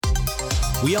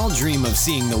We all dream of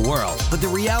seeing the world, but the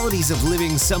realities of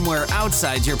living somewhere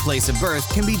outside your place of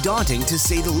birth can be daunting to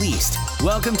say the least.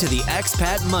 Welcome to the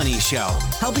Expat Money Show,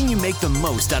 helping you make the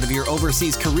most out of your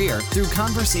overseas career through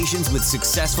conversations with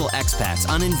successful expats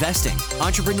on investing,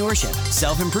 entrepreneurship,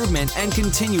 self-improvement, and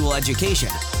continual education,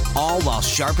 all while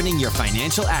sharpening your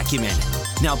financial acumen.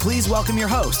 Now please welcome your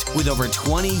host with over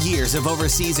 20 years of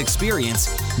overseas experience,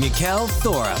 Mikkel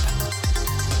Thorup.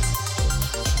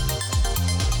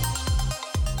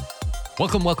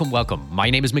 Welcome.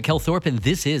 My name is Mikkel Thorup, and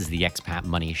this is the Expat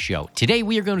Money Show. Today,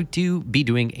 we are going to be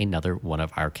doing another one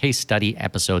of our case study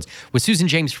episodes with Susan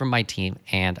James from my team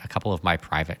and a couple of my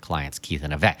private clients, Keith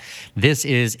and Yvette. This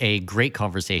is a great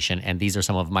conversation, and these are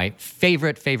some of my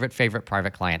favorite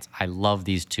private clients. I love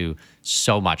these two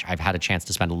so much. I've had a chance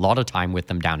to spend a lot of time with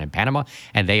them down in Panama,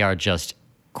 and they are just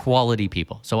quality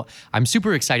people. So I'm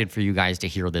super excited for you guys to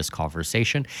hear this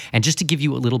conversation. And just to give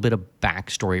you a little bit of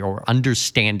backstory or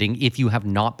understanding, if you have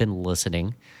not been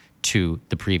listening to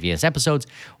the previous episodes,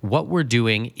 what we're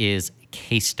doing is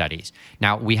case studies.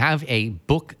 Now, we have a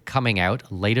book coming out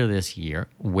later this year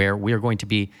where we're going to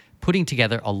be putting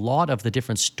together a lot of the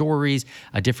different stories,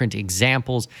 different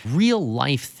examples, real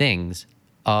life things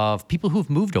of people who've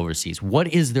moved overseas. What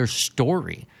is their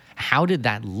story? How did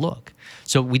that look?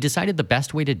 So we decided the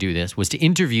best way to do this was to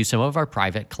interview some of our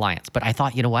private clients. But I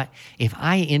thought, you know what? If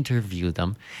I interview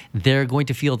them, they're going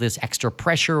to feel this extra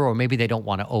pressure, or maybe they don't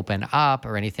want to open up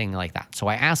or anything like that. So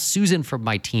I asked Susan from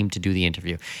my team to do the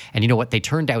interview. And you know what? They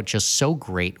turned out just so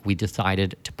great, we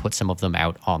decided to put some of them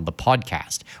out on the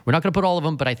podcast. We're not going to put all of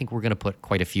them, but I think we're going to put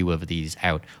quite a few of these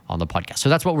out on the podcast. So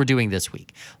that's what we're doing this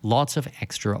week. Lots of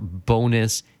extra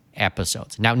bonus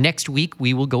episodes. Now, next week,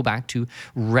 we will go back to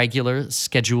regular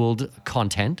scheduled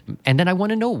content. And then I want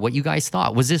to know what you guys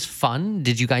thought. Was this fun?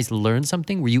 Did you guys learn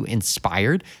something? Were you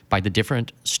inspired by the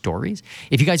different stories?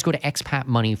 If you guys go to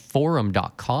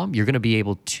expatmoneyforum.com, you're going to be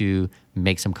able to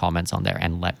make some comments on there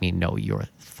and let me know your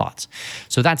thoughts.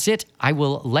 So that's it. I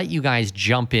will let you guys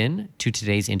jump in to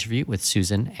today's interview with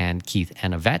Susan and Keith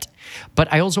and Yvette.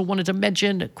 But I also wanted to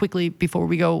mention quickly before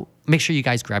we go, make sure you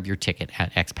guys grab your ticket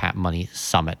at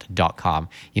expatmoneysummit.com.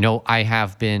 You know, I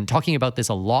have been talking about this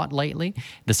a lot lately.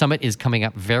 The summit is coming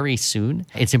up very soon.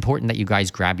 It's important that you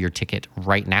guys grab your ticket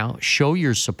right now. Show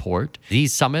your support.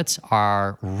 These summits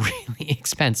are really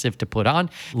expensive to put on.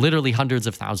 Literally hundreds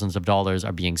of thousands of dollars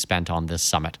are being spent on this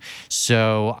summit.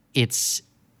 So it's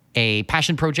a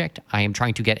passion project. I am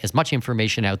trying to get as much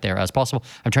information out there as possible.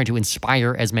 I'm trying to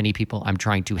inspire as many people. I'm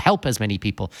trying to help as many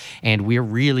people. And we're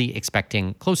really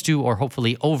expecting close to, or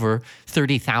hopefully over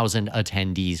 30,000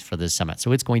 attendees for this summit.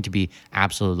 So it's going to be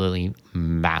absolutely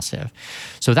massive.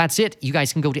 So that's it. You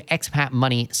guys can go to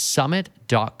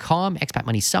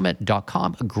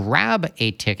expatmoneysummit.com, grab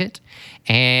a ticket,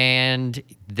 and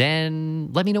then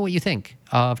let me know what you think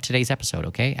of today's episode,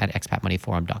 okay, at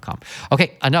expatmoneyforum.com.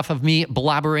 Okay, enough of me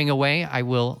blabbering away. I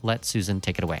will let Susan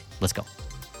take it away. Let's go.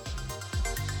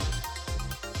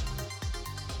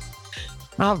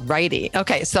 All righty.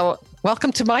 Okay, so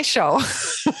welcome to my show,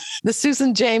 the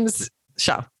Susan James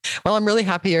Show. Well, I'm really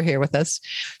happy you're here with us.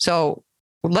 So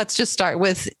let's just start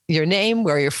with your name,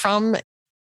 where you're from.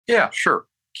 Yeah, sure.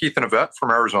 Keith and Yvette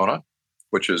from Arizona,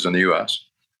 which is in the U.S.,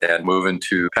 and moving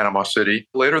to Panama City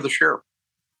later this year.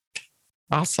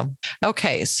 Awesome.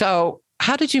 Okay, so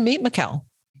how did you meet Mikkel?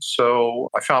 So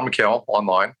I found Mikkel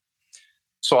online.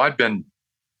 So I'd been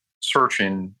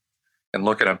searching and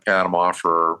looking at Panama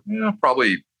for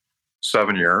probably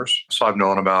 7 years. So I've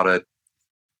known about it.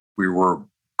 We were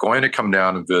going to come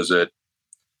down and visit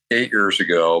 8 years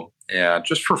ago, and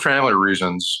just for family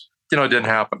reasons, it didn't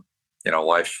happen.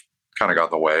 Life kind of got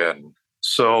in the way. And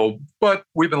so, but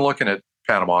we've been looking at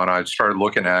Panama, and I started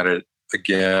looking at it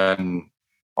again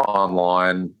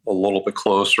online a little bit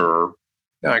closer,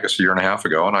 I guess a year and a half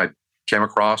ago. And I came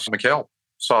across Mikkel,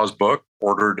 saw his book,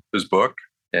 ordered his book.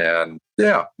 And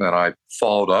then I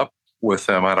followed up with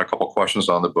him. I had a couple of questions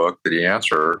on the book that he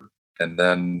answered. And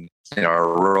then, I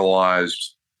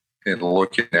realized in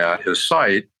looking at his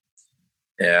site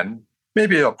and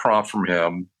maybe a prompt from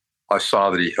him, I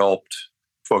saw that he helped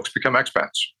folks become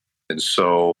expats. And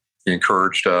so he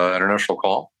encouraged an initial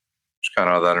call, just kind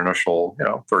of that initial,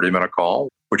 30-minute call,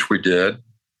 which we did.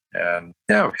 And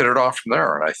hit it off from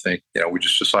there. And I think, we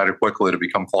just decided quickly to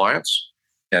become clients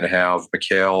and have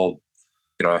Mikkel,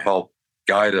 help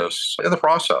guide us in the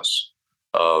process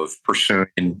of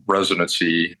pursuing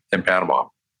residency in Panama.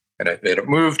 And it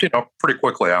moved, pretty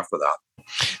quickly after that.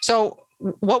 So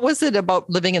what was it about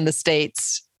living in the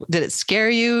States? Did it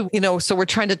scare you? So we're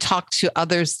trying to talk to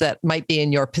others that might be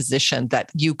in your position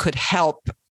that you could help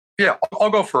Yeah, I'll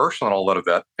go first and then I'll let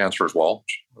Yvette answer as well.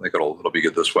 I think it'll be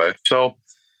good this way. So,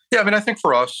 yeah, I mean, I think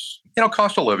for us,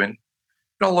 cost of living,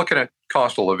 looking at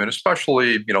cost of living,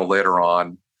 especially, later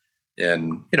on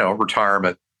in,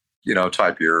 retirement,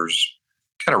 type years,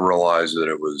 kind of realized that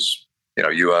it was,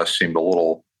 U.S. seemed a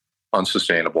little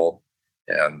unsustainable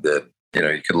and that,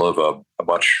 you could live a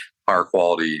much higher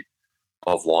quality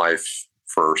of life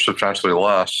for substantially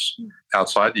less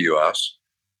outside the U.S.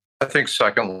 I think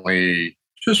secondly,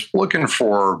 just looking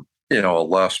for, a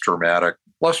less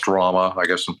drama, I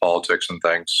guess, in politics and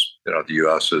things. The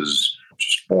U.S. is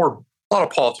just a lot of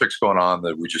politics going on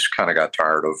that we just kind of got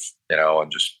tired of,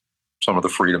 and just some of the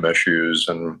freedom issues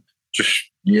and just,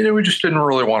 we just didn't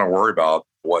really want to worry about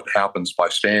what happens by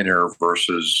staying here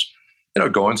versus,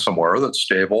 going somewhere that's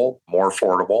stable, more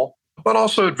affordable, but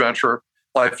also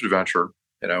life adventure.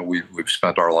 We've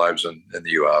spent our lives in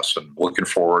the U.S. and looking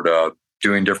forward to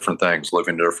doing different things,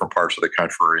 living in different parts of the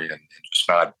country and just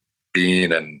not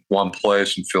being in one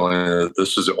place and feeling that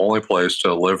this is the only place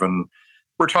to live and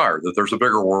retire, that there's a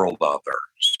bigger world out there.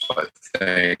 So I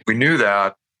think we knew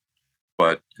that,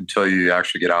 but until you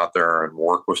actually get out there and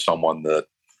work with someone that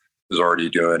is already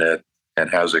doing it and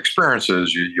has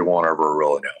experiences, you won't ever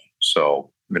really know.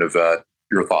 So, Yvette,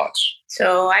 your thoughts?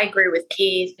 So I agree with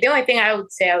Keith. The only thing I would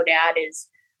add is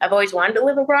I've always wanted to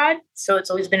live abroad. So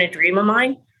it's always been a dream of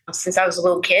mine since I was a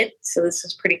little kid. So this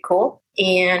is pretty cool.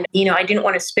 And, I didn't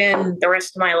want to spend the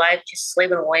rest of my life just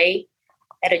slaving away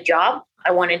at a job.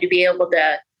 I wanted to be able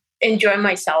to enjoy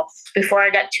myself before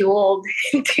I got too old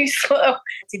and too slow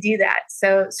to do that.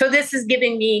 So this is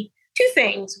giving me two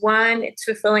things. One, it's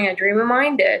fulfilling a dream of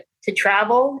mine to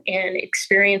travel and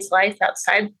experience life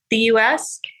outside the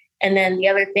U.S. And then the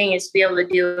other thing is to be able to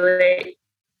do it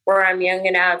where I'm young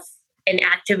enough and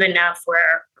active enough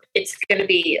where it's going to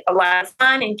be a lot of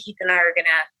fun and Keith and I are going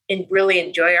to really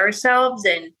enjoy ourselves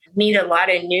and meet a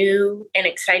lot of new and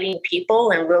exciting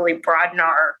people and really broaden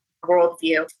our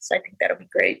worldview. So I think that'll be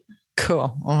great.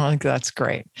 Cool. I think that's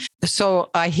great. So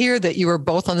I hear that you were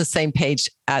both on the same page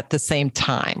at the same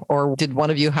time, or did one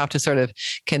of you have to sort of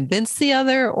convince the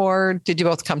other, or did you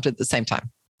both come to it at the same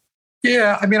time?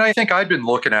 Yeah, I mean, I think I'd been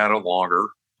looking at it longer.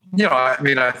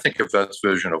 I think Yvette's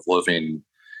vision of living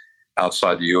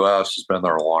outside the U.S. has been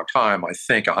there a long time. I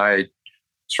think I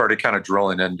started kind of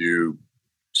drilling into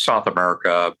South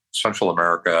America, Central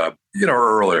America,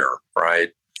 earlier, right?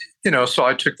 So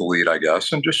I took the lead, I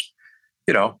guess, and just,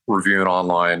 reviewing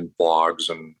online blogs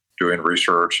and doing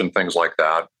research and things like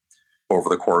that over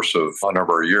the course of a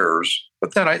number of years.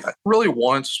 But then I really,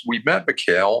 once we met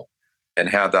Mikhail and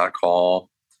had that call,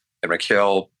 and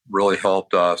Mikhail really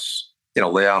helped us,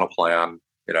 lay out a plan,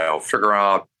 figure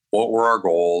out what were our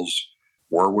goals,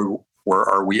 where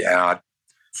are we at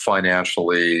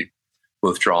financially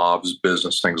with jobs,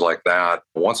 business, things like that.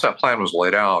 Once that plan was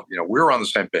laid out, we were on the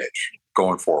same page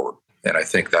going forward. And I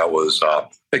think that was,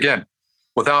 again,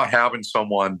 without having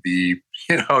someone be,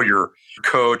 your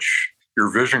coach,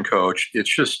 your vision coach,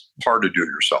 it's just hard to do it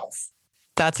yourself.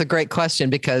 That's a great question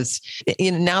because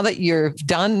now that you're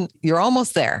done, you're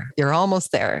almost there. You're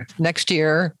almost there. Next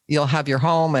year, you'll have your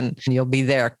home and you'll be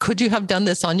there. Could you have done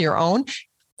this on your own?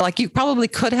 Like you probably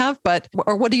could have,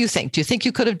 or what do you think? Do you think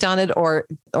you could have done it or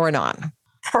not?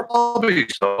 Probably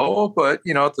so, but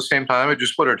at the same time, it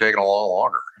just would have taken a lot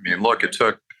longer. I mean, look, it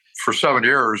took for 7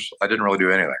 years, I didn't really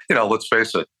do anything. Let's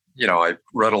face it, I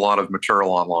read a lot of material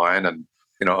online and,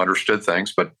 understood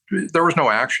things, but there was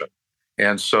no action.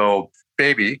 And so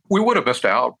maybe we would have missed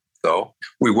out, though.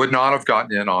 We would not have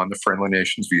gotten in on the Friendly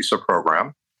Nations visa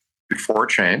program before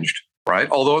it changed, right?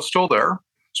 Although it's still there,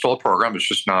 still a program. It's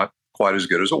just not quite as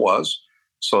good as it was.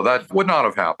 So that would not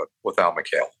have happened without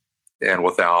Mikhail and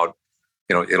without,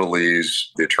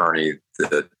 Italy's, the attorney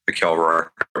that Mikhail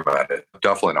recommended.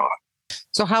 Definitely not.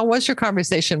 So how was your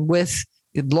conversation with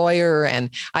the lawyer? And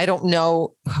I don't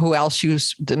know who else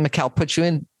Mikhail put you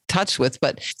in touch with,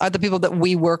 but are the people that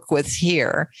we work with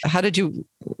here, how did you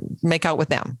make out with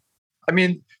them? I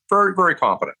mean, very, very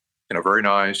competent, very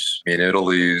nice. I mean,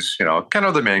 Italy's, kind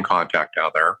of the main contact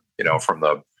down there, from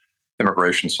the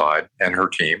immigration side and her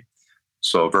team.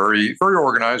 So very, very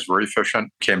organized, very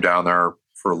efficient. Came down there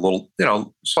for a little,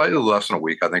 slightly less than a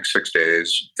week, I think 6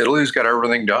 days. Italy's got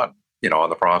everything done, on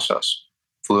the process.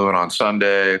 Flew in on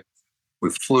Sunday.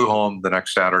 We flew home the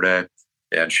next Saturday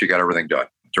and she got everything done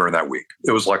during that week.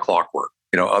 It was like clockwork.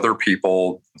 Other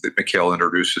people that Mikhail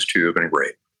introduced us to have been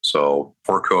great. So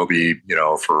for Kobe,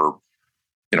 for,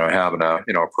 having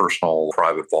a personal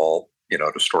private vault,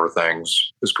 to store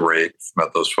things is great.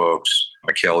 Met those folks.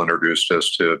 Mikhail introduced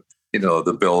us to,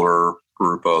 the builder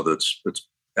group that's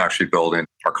actually building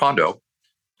our condo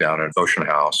down in Ocean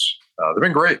House. They've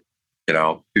been great.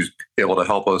 who's able to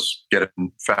help us get it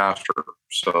faster.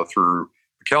 So through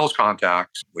Mikkel's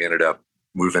contacts, we ended up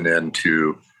moving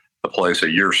into the place a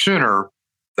year sooner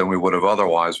than we would have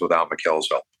otherwise without Mikkel's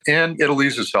help. And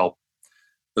Italy's help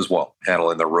as well,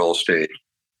 handling the real estate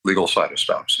legal side of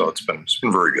stuff. So it's been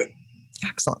very good.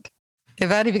 Excellent.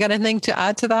 Yvette, have you got anything to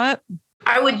add to that?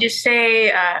 I would just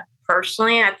say,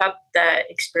 personally, I thought the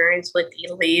experience with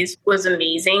Italy's was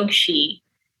amazing. She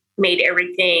made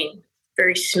everything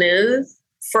very smooth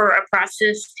for a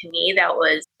process to me that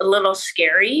was a little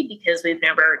scary because we've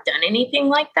never done anything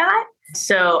like that.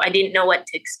 So I didn't know what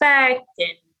to expect.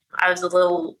 And I was a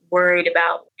little worried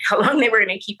about how long they were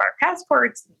going to keep our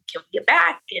passports and can we get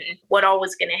back and what all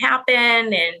was going to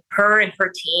happen. And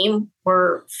her team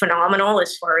were phenomenal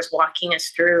as far as walking us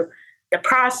through the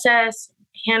process,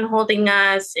 hand-holding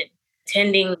us and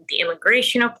attending the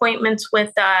immigration appointments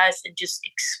with us and just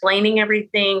explaining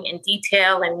everything in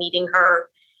detail and meeting her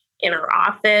in her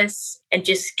office and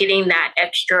just getting that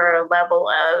extra level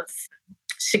of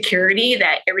security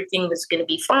that everything was going to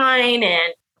be fine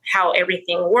and how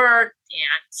everything worked.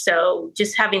 And so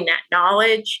just having that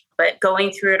knowledge, but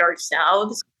going through it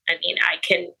ourselves, I mean, I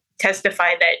can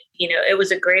testify that, it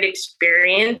was a great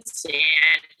experience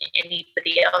and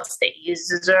anybody else that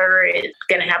uses her is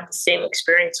going to have the same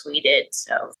experience we did.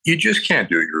 So you just can't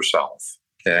do it yourself.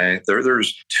 Okay.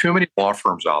 There's too many law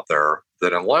firms out there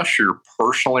that unless you're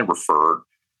personally referred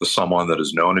to someone that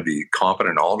is known to be competent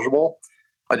and knowledgeable,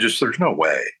 there's no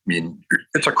way. I mean,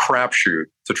 it's a crapshoot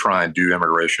to try and do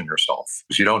immigration yourself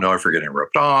because you don't know if you're getting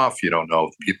ripped off. You don't know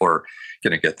if people are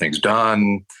going to get things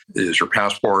done. Is your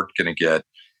passport going to get,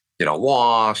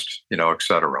 lost, et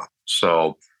cetera.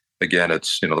 So again,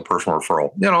 it's, the personal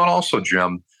referral, and also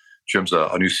Jim's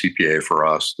a new CPA for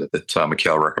us that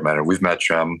Mikkel recommended. We've met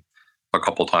Jim a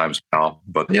couple of times now,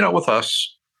 but, with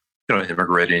us,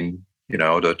 immigrating,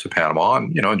 to Panama,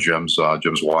 and, Jim's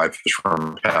wife is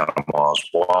from Panama as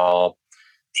well.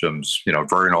 Jim's,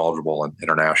 very knowledgeable in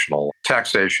international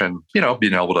taxation,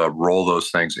 being able to roll those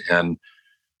things in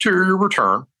to your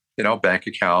return, bank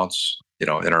accounts,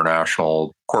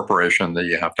 international corporation that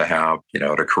you have to have,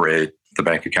 to create the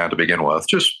bank account to begin with,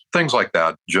 just things like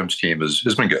that. Jim's team has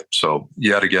been good. So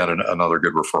yet again, another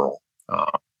good referral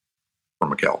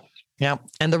from Mikkel. Yeah.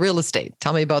 And the real estate.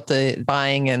 Tell me about the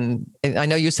buying. And I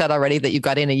know you said already that you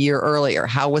got in a year earlier.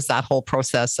 How was that whole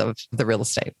process of the real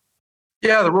estate?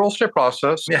 Yeah, the real estate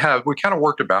process. Yeah, we kind of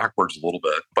worked it backwards a little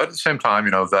bit. But at the same time,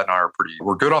 Yvette and I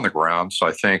we're good on the ground. So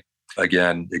I think,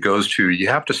 again, it goes to you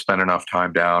have to spend enough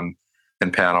time down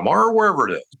in Panama or wherever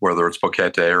it is, whether it's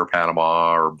Boquete or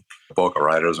Panama or Boca,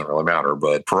 right? It doesn't really matter.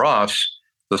 But for us,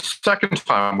 the second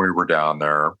time we were down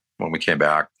there, when we came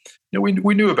back,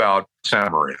 we knew about Santa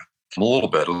Maria a little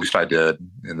bit, at least I did.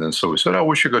 And then so we said,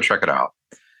 we should go check it out.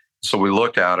 So we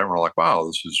looked at it and we're like, wow,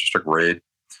 this is just a great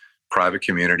private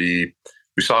community.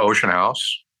 We saw Ocean House,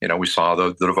 we saw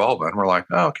the development. We're like,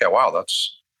 oh, okay, wow,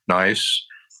 that's nice.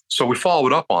 So we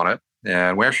followed up on it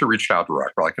and we actually reached out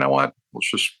direct. We're like, you know what, let's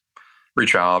just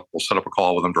reach out. We'll set up a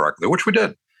call with them directly, which we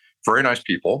did. Very nice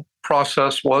people.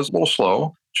 Process was a little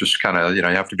slow, just kind of, you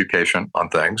have to be patient on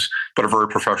things, but a very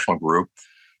professional group.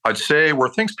 I'd say where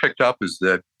things picked up is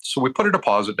that, so we put a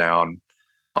deposit down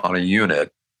on a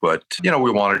unit, but,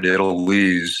 we wanted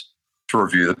Italy's to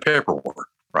review the paperwork,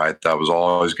 right? That was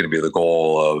always going to be the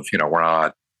goal of, we're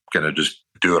not going to just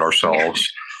do it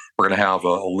ourselves. We're going to have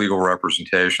a legal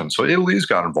representation. So Italy's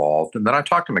got involved. And then I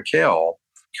talked to Mikkel.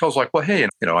 Mikkel's like, well, hey,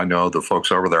 I know the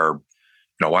folks over there,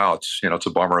 wow, it's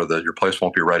a bummer that your place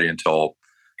won't be ready until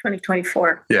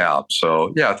 2024. Yeah.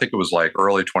 So, I think it was like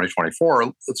early 2024.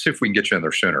 Let's see if we can get you in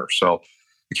there sooner. So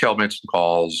Mikkel made some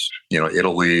calls.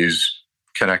 Italy's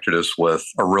connected us with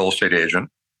a real estate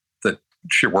agent that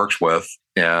she works with.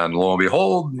 And lo and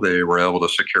behold, they were able to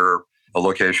secure a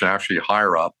location actually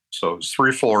higher up. So it was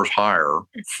 3 floors higher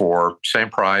for same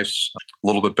price, a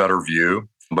little bit better view,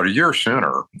 but a year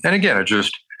sooner. And again,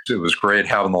 it was great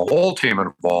having the whole team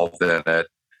involved in it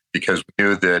because we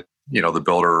knew that, the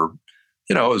builder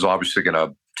is obviously going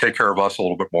to take care of us a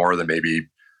little bit more than maybe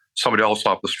somebody else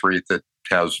off the street that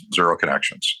has zero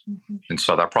connections. Mm-hmm. And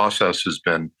so that process it's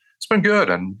been good.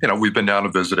 And, we've been down to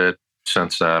visit it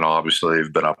since then. Obviously,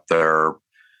 we've been up there,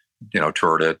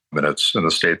 toured it, and it's in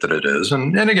the state that it is.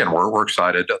 And again, we're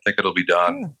excited. I think it'll be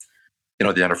done,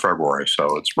 at the end of February.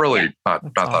 So it's really not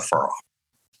that far off.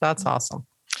 That's awesome.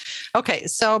 Okay,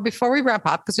 so before we wrap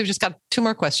up, because we've just got 2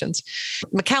 more questions,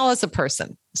 Mikkel is a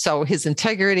person. So his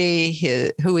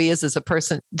integrity, who he is as a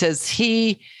person, does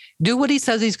he do what he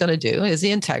says he's going to do? Is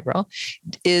he integral?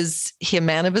 Is he a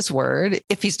man of his word?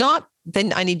 If he's not,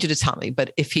 then I need you to tell me.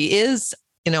 But if he is,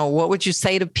 what would you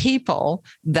say to people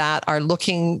that are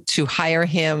looking to hire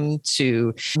him,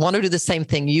 to want to do the same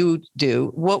thing you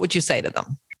do? What would you say to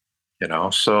them?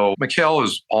 So Mikhail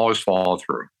has always followed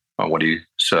through on what he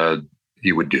said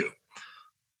he would do.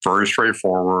 Very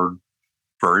straightforward,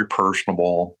 very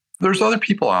personable. There's other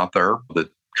people out there that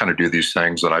kind of do these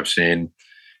things that I've seen.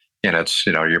 And it's,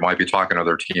 you might be talking to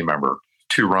their team member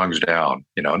 2 rungs down.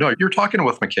 No, you're talking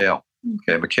with Mikhail.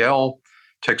 Okay, Mikhail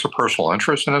takes a personal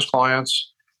interest in his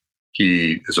clients.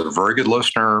 He is a very good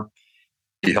listener.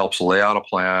 He helps lay out a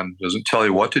plan, doesn't tell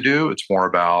you what to do. It's more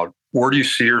about, where do you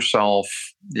see yourself?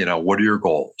 What are your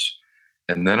goals?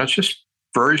 And then it's just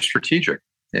very strategic.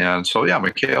 And so,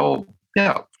 Mikhail,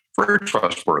 very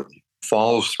trustworthy,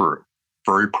 follows through,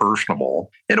 very personable,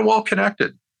 and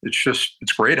well-connected.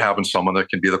 It's great having someone that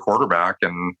can be the quarterback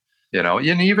and,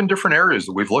 in even different areas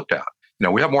that we've looked at.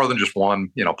 We have more than just one,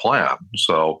 plan.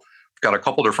 So we've got a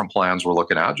couple different plans we're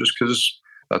looking at just because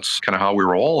that's kind of how we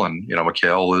roll. And,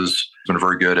 Mikhail has been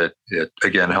very good at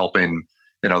again, helping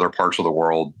in other parts of the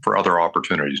world for other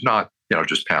opportunities, not,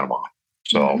 just Panama.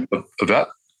 So, Yvette?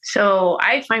 So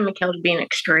I find Mikhail to be an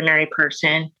extraordinary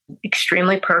person,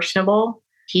 extremely personable.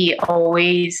 He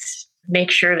always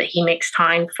makes sure that he makes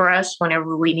time for us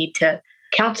whenever we need to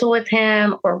counsel with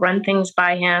him or run things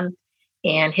by him.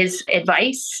 And his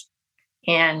advice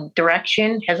and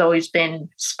direction has always been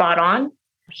spot on.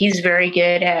 He's very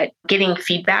good at getting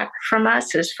feedback from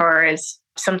us as far as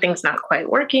something's not quite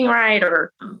working right,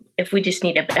 or if we just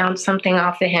need to bounce something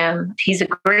off of him. He's a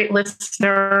great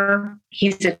listener.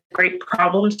 He's a great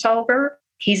problem solver.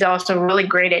 He's also really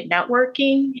great at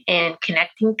networking and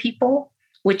connecting people,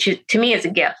 which to me is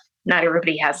a gift. Not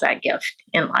everybody has that gift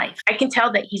in life. I can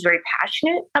tell that he's very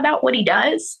passionate about what he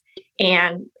does.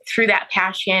 And through that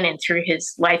passion and through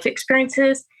his life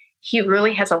experiences, he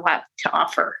really has a lot to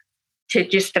offer to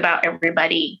just about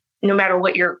everybody, no matter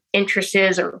what your interest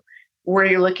is or where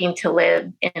you're looking to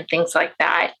live and things like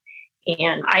that.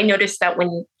 And I noticed that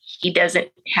when he doesn't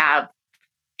have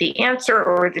the answer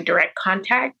or the direct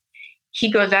contact,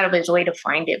 he goes out of his way to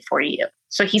find it for you.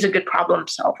 So he's a good problem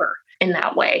solver in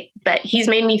that way. But he's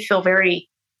made me feel very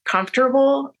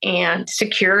comfortable and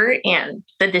secure in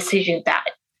the decision that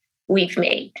we've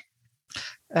made.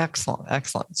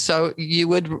 Excellent. So you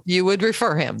would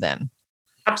refer him then?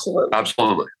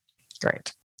 Absolutely.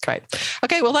 Great.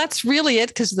 Okay, well, that's really it,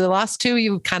 because the last 2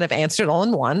 you kind of answered all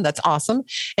in one. That's awesome.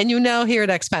 And here at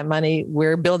Expat Money,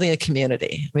 we're building a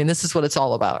community. I mean, this is what it's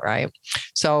all about, right?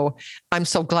 So I'm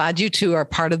so glad you 2 are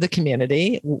part of the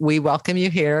community. We welcome you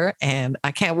here, and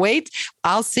I can't wait.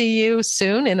 I'll see you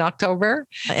soon in October,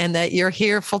 and that you're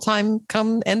here full-time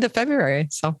come end of February.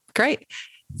 So great.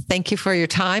 Thank you for your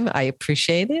time. I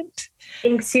appreciate it.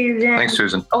 Thanks,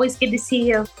 Susan. Always good to see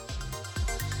you.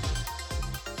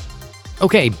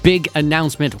 Okay, big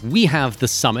announcement. We have the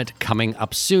summit coming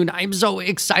up soon. I'm so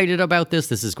excited about this.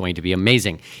 This is going to be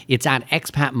amazing. It's at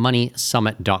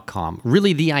expatmoneysummit.com.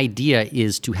 Really, the idea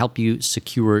is to help you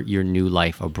secure your new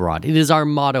life abroad. It is our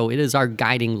motto. It is our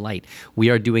guiding light.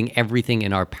 We are doing everything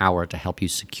in our power to help you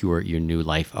secure your new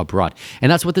life abroad.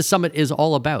 And that's what the summit is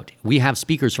all about. We have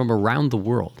speakers from around the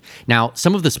world. Now,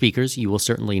 some of the speakers, you will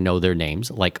certainly know their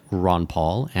names, like Ron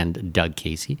Paul and Doug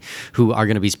Casey, who are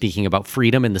going to be speaking about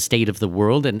freedom in the state of the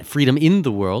world and freedom in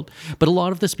the world. But a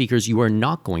lot of the speakers, you are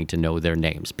not going to know their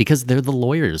names because they're the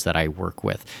lawyers that I work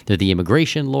with. They're the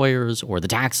immigration lawyers or the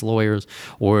tax lawyers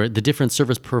or the different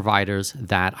service providers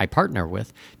that I partner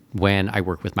with when I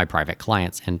work with my private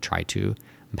clients and try to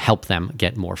help them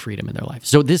get more freedom in their life.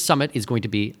 So this summit is going to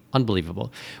be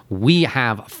unbelievable. We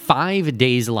have 5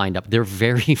 days lined up. They're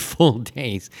very full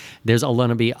days. There's going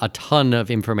to be a ton of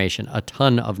information, a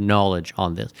ton of knowledge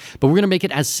on this. But we're going to make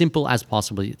it as simple as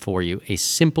possible for you, a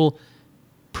simple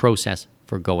process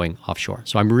for going offshore.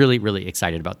 So I'm really, really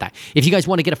excited about that. If you guys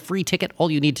want to get a free ticket,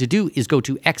 all you need to do is go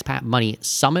to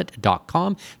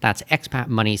expatmoneysummit.com. That's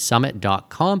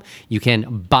expatmoneysummit.com. You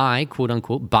can buy, quote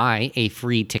unquote, buy a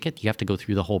free ticket. You have to go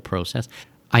through the whole process.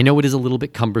 I know it is a little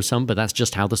bit cumbersome, but that's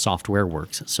just how the software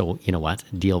works. So you know what?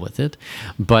 Deal with it.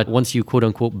 But once you quote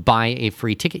unquote buy a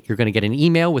free ticket, you're going to get an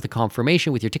email with a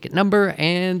confirmation with your ticket number,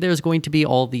 and there's going to be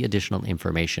all the additional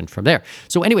information from there.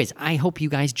 So anyways, I hope you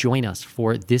guys join us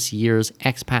for this year's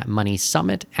Expat Money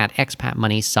Summit at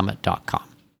expatmoneysummit.com.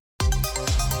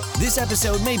 This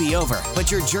episode may be over,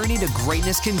 but your journey to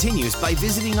greatness continues by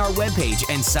visiting our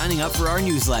webpage and signing up for our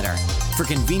newsletter. For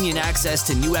convenient access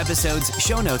to new episodes,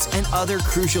 show notes, and other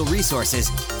crucial resources,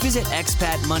 visit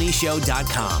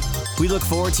expatmoneyshow.com. We look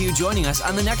forward to you joining us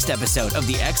on the next episode of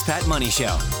the Expat Money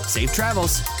Show. Safe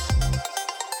travels.